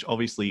listen, which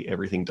obviously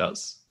everything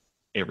does.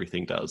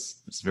 Everything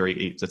does.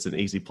 That's an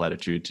easy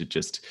platitude to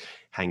just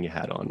hang your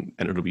hat on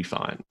and it'll be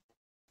fine.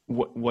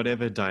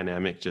 Whatever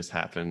dynamic just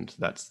happened,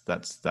 that's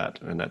that,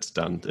 and that's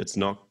done. It's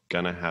not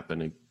gonna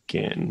happen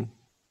again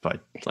by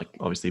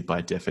obviously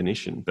by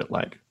definition, but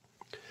like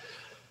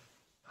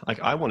Like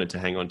I wanted to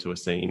hang on to a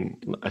scene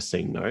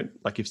note.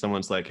 Like if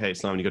someone's like, "Hey,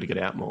 Simon, you got to get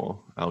out more,"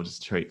 I'll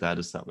just treat that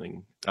as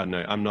something. I don't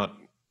know. I'm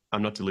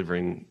not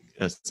delivering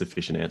a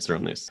sufficient answer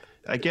on this.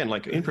 Again,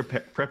 like in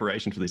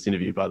preparation for this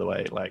interview, by the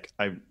way, like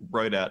I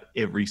wrote out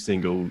every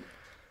single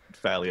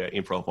failure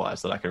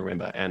improv-wise that I can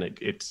remember, and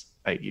it's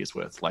 8 years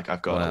worth. Like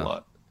I've got a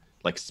lot,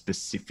 like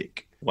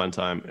specific. One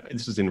time,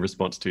 this was in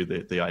response to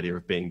the idea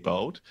of being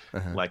bold.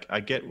 Like I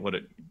get what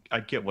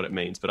it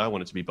means, but I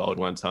wanted to be bold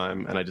one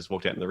time, and I just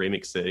walked out in the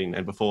remix scene,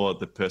 and before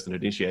the person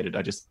had initiated,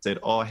 I just said,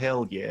 "Oh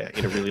hell yeah,"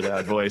 in a really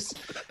loud voice,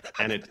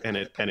 and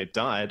it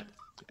died,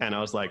 and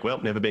I was like,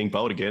 "Well, never being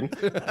bold again,"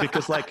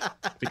 because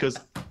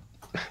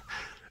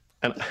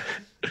and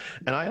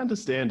I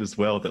understand as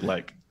well that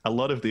like a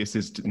lot of this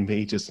is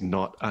me just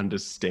not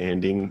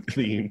understanding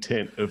the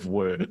intent of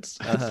words.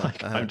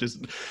 I'm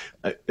just,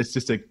 it's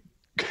just a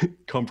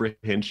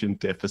comprehension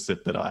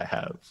deficit that I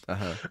have,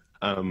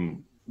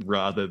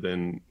 rather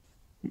than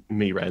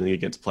me railing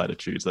against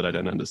platitudes that I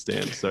don't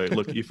understand. So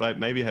look, if I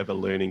maybe have a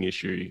learning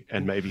issue,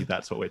 and maybe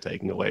that's what we're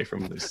taking away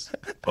from this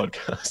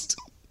podcast.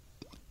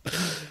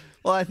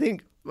 Well, I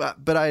think,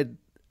 but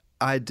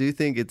I do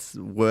think it's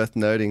worth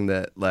noting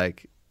that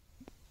like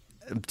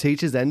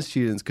teachers and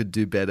students could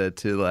do better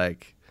to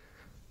like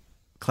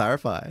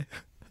clarify.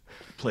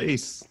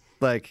 Please.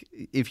 Like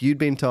if you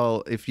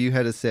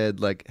had said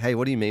like, "Hey,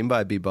 what do you mean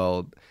by be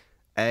bold?"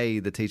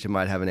 The teacher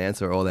might have an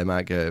answer, or they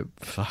might go,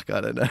 "Fuck,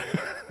 I don't know."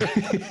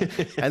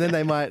 And then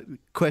they might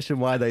question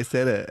why they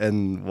said it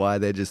and why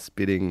they're just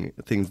spitting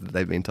things that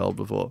they've been told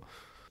before.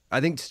 I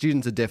think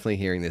students are definitely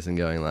hearing this and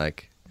going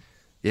like,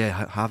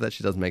 "Yeah, half that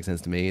shit doesn't make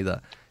sense to me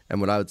either."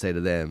 And what I would say to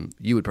them,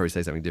 you would probably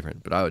say something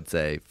different, but I would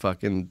say,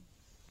 fucking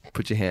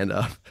put your hand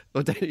up.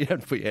 Or you don't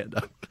have to put your hand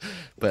up,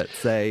 but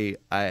say,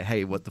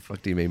 "Hey, what the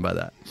fuck do you mean by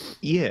that?"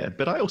 Yeah,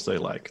 but I also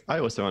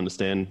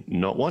understand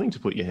not wanting to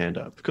put your hand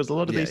up, because a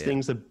lot of these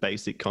things are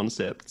basic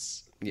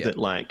concepts that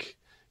like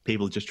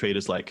people just treat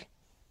as like,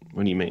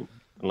 "What do you mean?"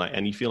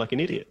 And you feel like an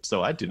idiot.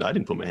 So I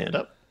didn't put my hand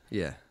up.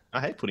 Yeah.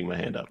 I hate putting my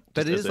hand up.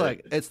 But it is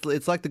like,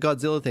 it's like the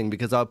Godzilla thing,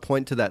 because I'll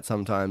point to that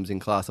sometimes in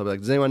class. I'll be like,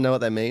 "Does anyone know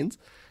what that means?"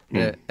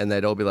 Yeah, and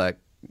they'd all be like,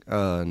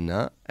 "Oh,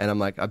 no." And I'm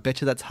like, "I bet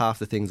you that's half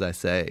the things I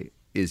say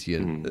is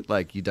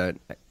like you don't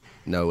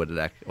know what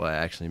I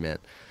actually meant."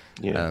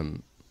 Yeah.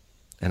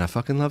 And I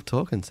fucking love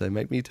talking, so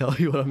make me tell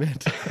you what I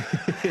meant.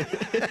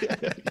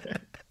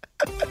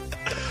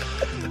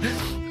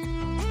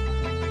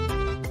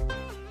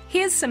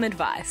 Here's some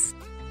advice.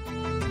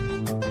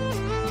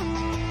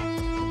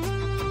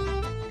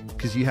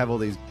 Because you have all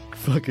these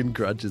fucking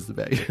grudges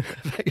about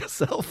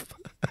yourself,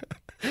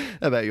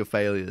 about your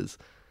failures.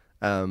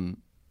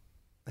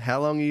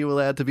 How long are you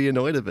allowed to be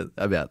annoyed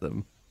about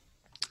them?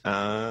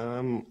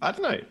 I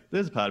don't know.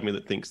 There's a part of me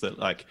that thinks that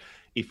like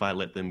if I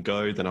let them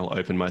go, then I'll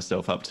open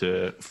myself up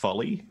to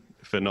folly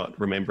for not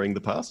remembering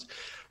the past.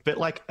 But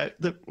like I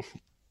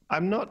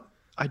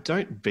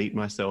don't beat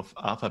myself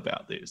up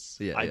about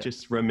this. I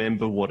just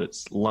remember what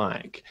it's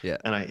like. Yeah.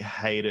 And I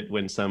hate it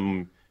when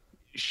some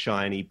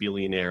shiny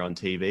billionaire on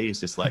TV is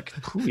just like,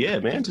 "Yeah,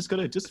 man,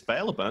 just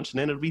fail a bunch and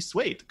then it'll be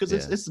sweet." Because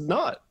it's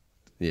not.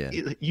 Yeah.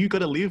 You got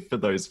to live for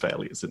those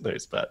failures and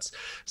those parts.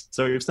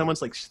 So if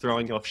someone's like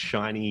throwing off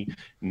shiny,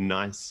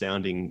 nice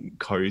sounding,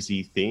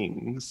 cozy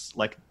things,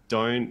 like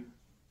don't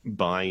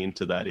buy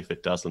into that if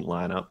it doesn't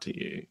line up to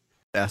you.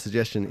 Our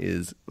suggestion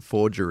is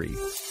forgery.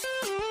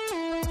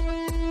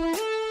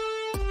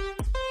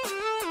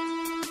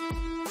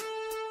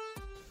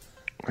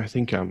 I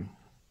think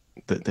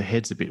the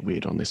head's a bit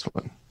weird on this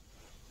one.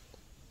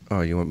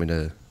 Oh, do you want me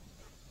to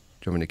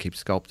keep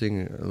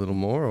sculpting a little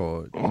more,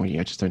 or? Oh yeah,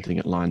 I just don't think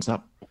it lines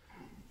up.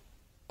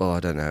 Well, I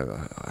don't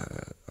know.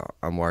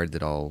 I'm worried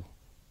that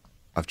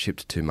I've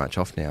chipped too much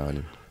off now,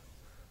 and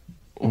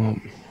well,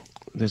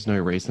 there's no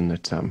reason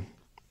that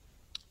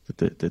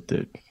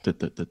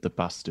the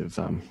bust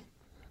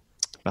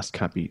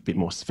can't be a bit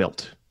more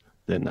svelte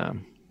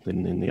than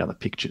in the other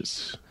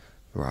pictures.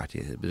 Right,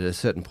 yeah. But at a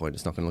certain point,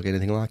 it's not going to look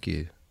anything like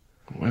you.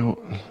 Well,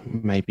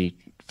 maybe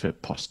for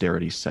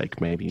posterity's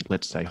sake, maybe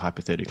let's say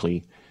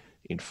hypothetically,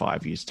 in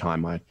 5 years'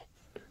 time, I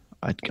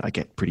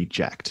get pretty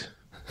jacked.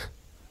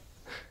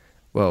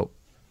 Well,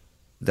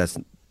 that's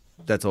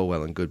all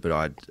well and good,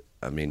 but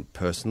I mean,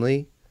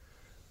 personally,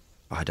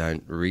 I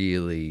don't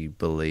really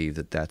believe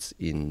that that's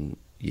in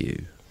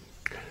you.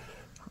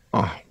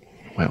 Oh,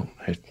 well,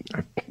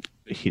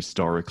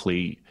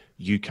 historically,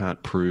 you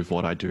can't prove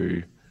what I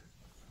do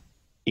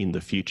in the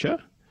future,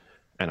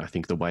 and I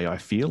think the way I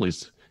feel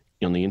is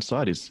on the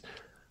inside is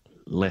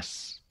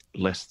less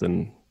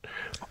than.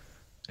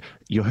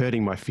 You're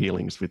hurting my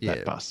feelings with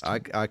that bust. I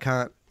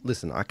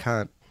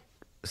can't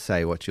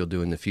say what you'll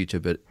do in the future,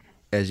 but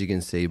as you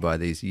can see by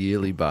these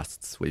yearly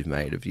busts we've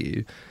made of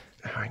you,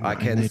 I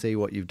can see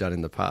what you've done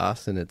in the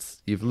past, and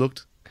you've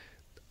looked.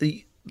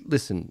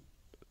 Listen,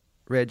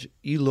 Reg,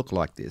 you look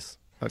like this.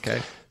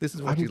 Okay, this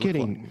is what you look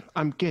like.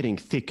 I'm getting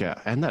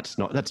thicker, and that's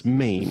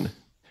mean.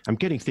 I'm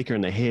getting thicker,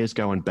 and the hair's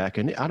going back,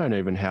 and I don't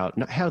even how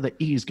the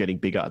ears getting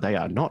bigger. They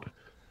are not.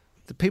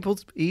 The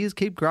people's ears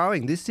keep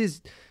growing.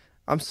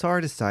 I'm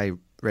sorry to say,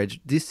 Reg,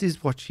 this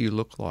is what you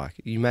look like.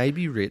 You may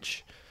be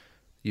rich.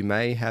 You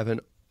may have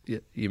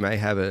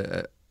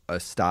a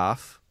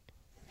staff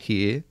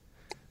here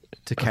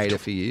to cater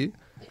for you.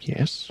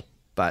 Yes.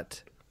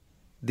 But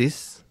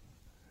this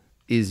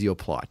is your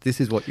plight.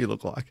 This is what you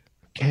look like.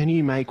 Can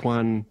you make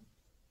one?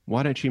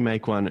 Why don't you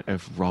make one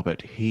of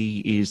Robert?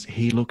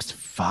 He looks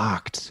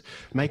fucked.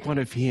 Make one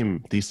of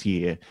him this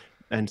year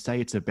and say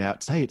it's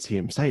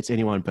him. Say it's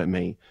anyone but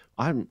me.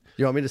 You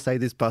want me to say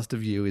this bust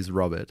of you is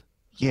Robert?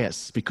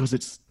 Yes, because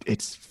it's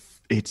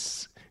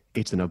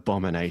an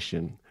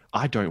abomination.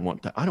 I don't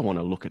want that. I don't want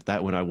to look at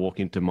that when I walk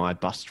into my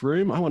bust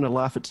room. I want to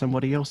laugh at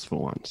somebody else for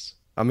once.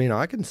 I mean,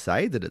 I can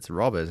say that it's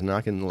Robert and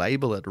I can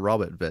label it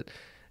Robert, but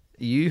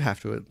you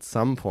have to at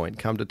some point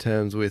come to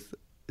terms with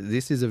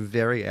this is a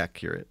very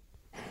accurate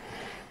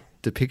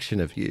depiction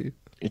of you.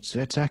 It's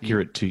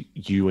accurate to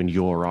you and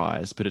your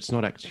eyes, but it's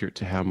not accurate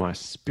to how my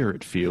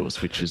spirit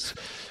feels, which is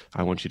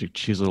I want you to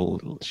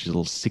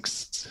chisel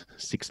six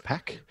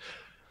pack.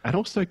 And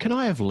also, can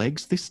I have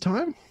legs this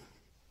time?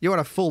 You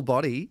want a full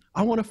body?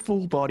 I want a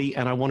full body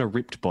and I want a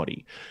ripped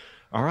body.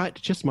 All right?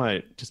 Just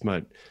my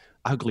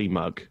ugly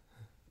mug.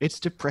 It's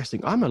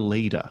depressing. I'm a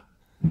leader.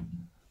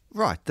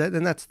 Right.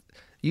 Then that's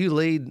you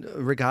lead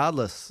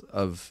regardless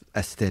of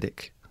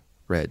aesthetic,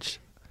 Reg.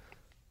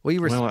 We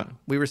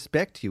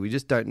respect you. We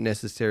just don't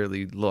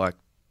necessarily like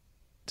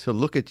to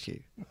look at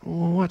you.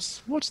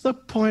 What's the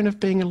point of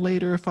being a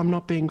leader if I'm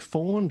not being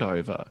fawned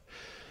over?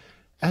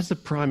 As a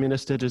prime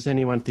minister, does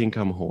anyone think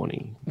I'm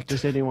horny?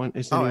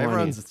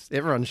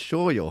 Everyone's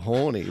sure you're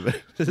horny, but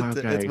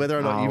it's whether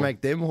or not you make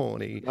them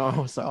horny.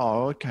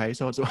 Okay.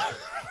 So it's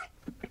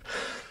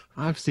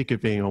I'm sick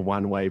of being a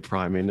one-way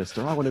prime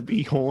minister. I want to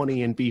be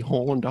horny and be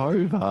horned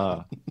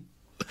over.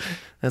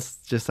 That's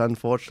just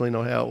unfortunately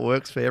not how it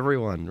works for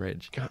everyone,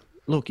 Reg.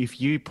 Look,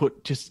 if you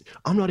put just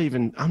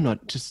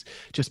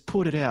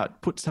put it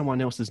out, put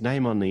someone else's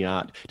name on the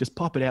art, just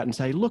pop it out and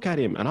say, look at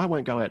him. And I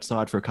won't go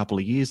outside for a couple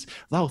of years.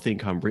 They'll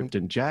think I'm ripped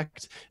and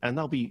jacked and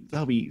they'll be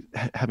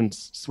having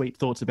sweet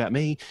thoughts about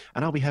me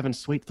and I'll be having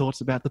sweet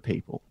thoughts about the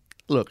people.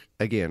 Look,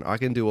 again, I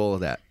can do all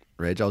of that,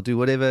 Reg. I'll do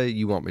whatever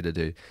you want me to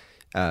do.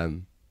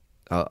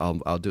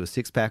 I'll do a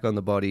 6-pack on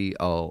the body.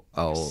 I'll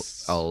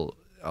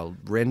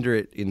render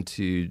it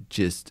into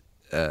just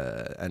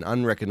an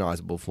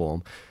unrecognizable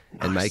form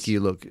and make you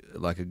look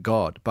like a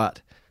god.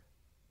 But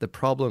the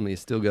problem is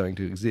still going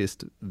to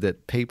exist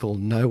that people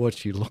know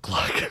what you look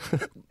like.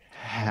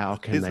 How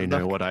can they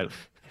know what I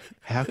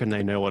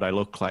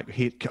look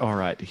like? All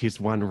right, here's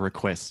one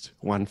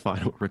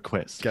final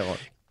request. Go on.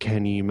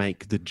 Can you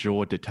make the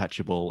jaw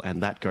detachable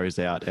and that goes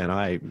out and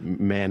I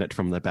man it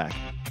from the back?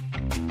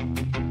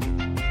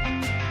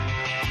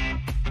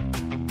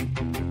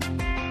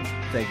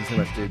 Thank you so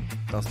much, dude.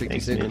 I'll speak to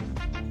you soon.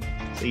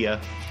 Man. See ya.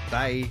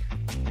 Bye.